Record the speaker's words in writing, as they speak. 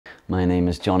My name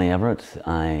is Jonny Everett.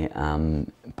 I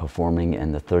am performing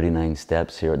in the 39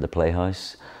 Steps here at the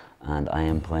Playhouse, and I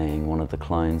am playing one of the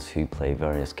clowns who play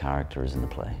various characters in the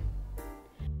play.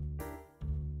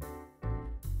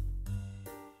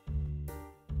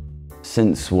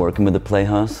 Since working with the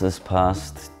Playhouse this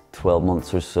past 12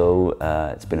 months or so,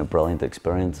 it's been a brilliant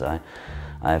experience.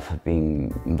 I've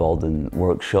been involved in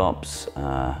workshops,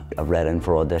 I've read in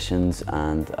for auditions,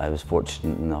 and I was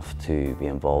fortunate enough to be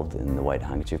involved in the White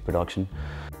Handkerchief production.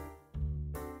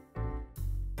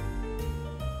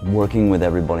 Working with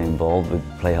everybody involved with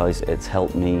Playhouse, it's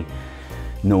helped me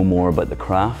know more about the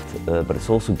craft, but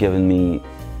it's also given me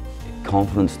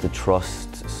confidence to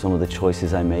trust some of the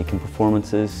choices I make in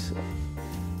performances.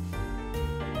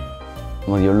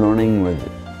 Well, you're learning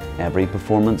with every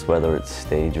performance, whether it's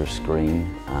stage or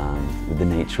screen, and with the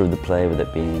nature of the play, with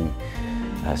it being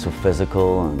so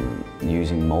physical and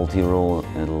using multi-role,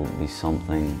 it'll be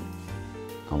something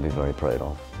I'll be very proud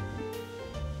of.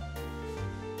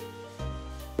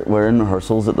 We're in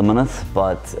rehearsals at the minute,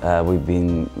 but we've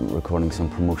been recording some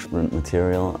promotional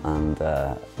material, and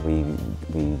we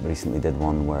recently did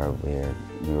one where we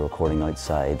were recording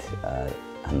outside.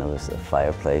 And there was a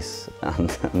fireplace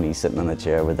and me sitting in a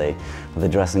chair with a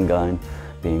dressing gown,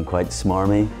 being quite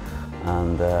smarmy.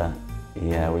 And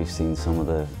yeah, we've seen some of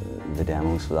the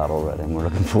demos for that already, and we're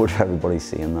looking forward to everybody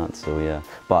seeing that. So yeah,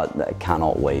 but I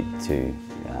cannot wait to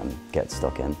get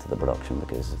stuck into the production,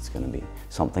 because it's going to be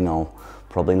something I'll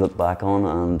probably look back on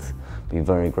and be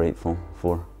very grateful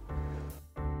for.